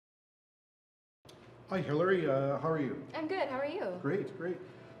Hi Hilary, how are you? I'm good, how are you? Great, great.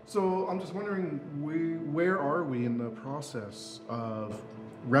 So I'm just wondering, where are we in the process of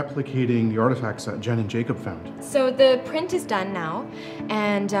replicating the artifacts that Jen and Jacob found? So the print is done now,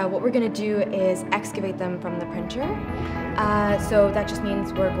 and what we're going to do is excavate them from the printer. So that just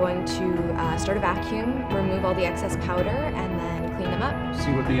means we're going to start a vacuum, remove all the excess powder, and then clean them up.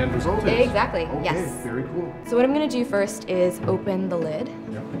 See what the end result is? Exactly, okay, yes. Very cool. So what I'm going to do first is open the lid,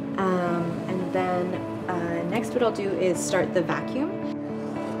 Yep. and then next what I'll do is start the vacuum.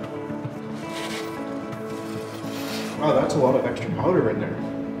 Wow, that's a lot of extra powder in there.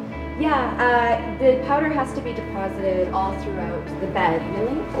 Yeah, the powder has to be deposited all throughout the bed,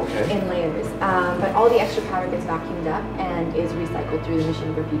 really, Okay. in layers. But all the extra powder gets vacuumed up and is recycled through the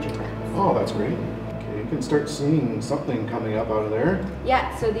machine for future prints. Oh, that's great. Okay, you can start seeing something coming up out of there.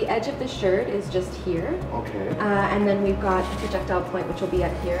 Yeah, so the edge of the shirt is just here. Okay. And then we've got the projectile point, which will be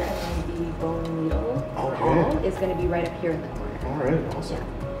up here, and then the bone needle is going to be right up here in the corner. All right, awesome.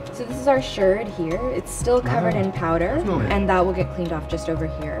 Yeah. So this is our sherd here. It's still covered in powder, definitely. and that will get cleaned off just over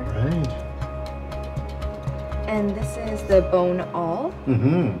here. Right. And this is the bone awl.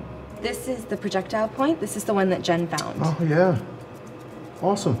 Mm-hmm. This is the projectile point. This is the one that Jen found. Oh, yeah.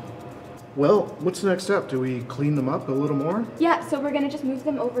 Awesome. Well, what's the next step? Do we clean them up a little more? Yeah, so we're gonna just move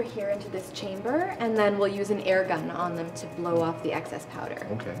them over here into this chamber, and then we'll use an air gun on them to blow off the excess powder.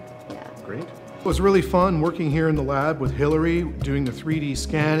 Okay. Yeah. Great. It was really fun working here in the lab with Hilary, doing the 3D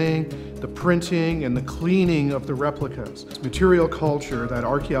scanning, the printing, and the cleaning of the replicas. It's material culture that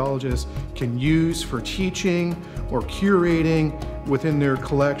archaeologists can use for teaching or curating within their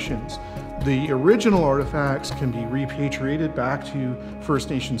collections. The original artifacts can be repatriated back to First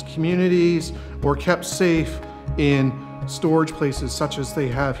Nations communities or kept safe in storage places such as they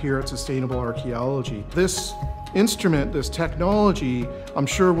have here at Sustainable Archaeology. This instrument, this technology, I'm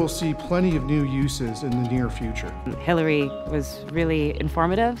sure we'll see plenty of new uses in the near future. Hilary was really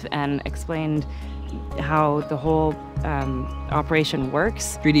informative and explained how the whole operation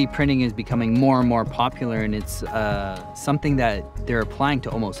works. 3D printing is becoming more and more popular, and it's something that they're applying to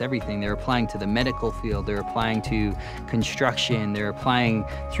almost everything. They're applying to the medical field, they're applying to construction, they're applying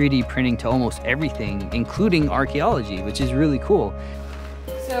 3D printing to almost everything, including archaeology, which is really cool.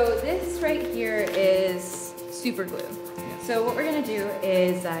 So this right here is super glue. Yeah. So what we're gonna do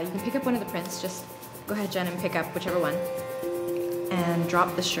is you can pick up one of the prints. Just go ahead, Jen, and pick up whichever one, and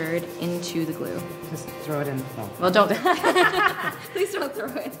drop the sherd into the glue. Just throw it in. No. Well, don't. Please don't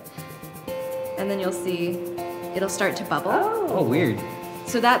throw it. And then you'll see it'll start to bubble. Oh, weird.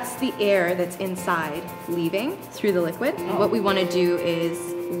 So that's the air that's inside leaving through the liquid. Oh. What we want to do is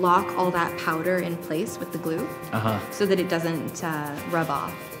lock all that powder in place with the glue so that it doesn't rub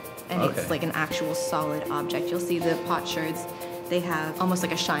off. And it's like an actual solid object. You'll see the pot sherds, they have almost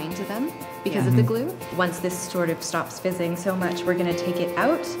like a shine to them because of the glue. Once this sort of stops fizzing so much, we're gonna take it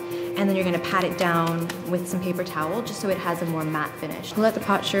out, and then you're gonna pat it down with some paper towel just so it has a more matte finish. Pull out the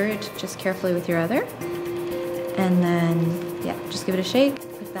pot sherd just carefully with your other, and then, yeah, just give it a shake.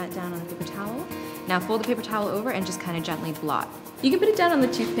 Put that down on the paper towel. Now fold the paper towel over and just kind of gently blot. You can put it down on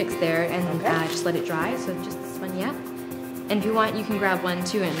the toothpicks there and just let it dry, so just this one, yeah. And if you want, you can grab one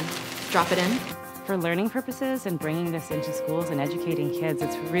too and drop it in. For learning purposes and bringing this into schools and educating kids,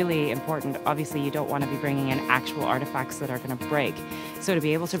 it's really important. Obviously, you don't want to be bringing in actual artifacts that are going to break. So to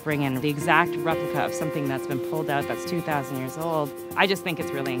be able to bring in the exact replica of something that's been pulled out that's 2,000 years old, I just think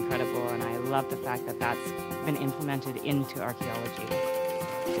it's really incredible, and I love the fact that that's been implemented into archaeology.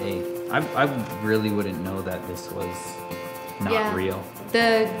 Hey, I really wouldn't know that this was not real.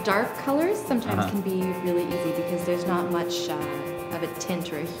 The dark colors sometimes can be really easy because there's not much of a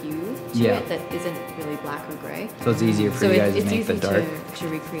tint or a hue to it that isn't really black or gray. So it's easier for you guys to make the dark. It's easy to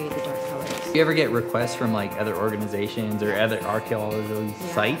recreate the dark colors. Do you ever get requests from like other organizations or other archaeological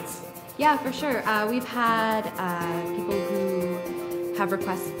sites? Yeah, for sure. We've had people who have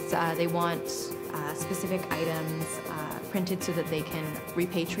requests. They want specific items printed so that they can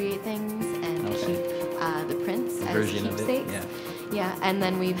repatriate things and keep the prints as keepsakes. Yeah, and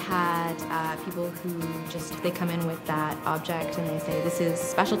then we've had people who they come in with that object and they say, this is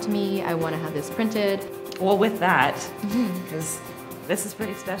special to me, I want to have this printed. Well, with that, because this is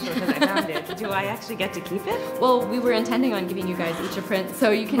pretty special because I found it, do I actually get to keep it? Well, we were intending on giving you guys each a print,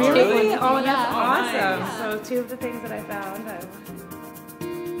 so you can take really? one. Oh, that's awesome. Yeah. So 2 of the things that I found,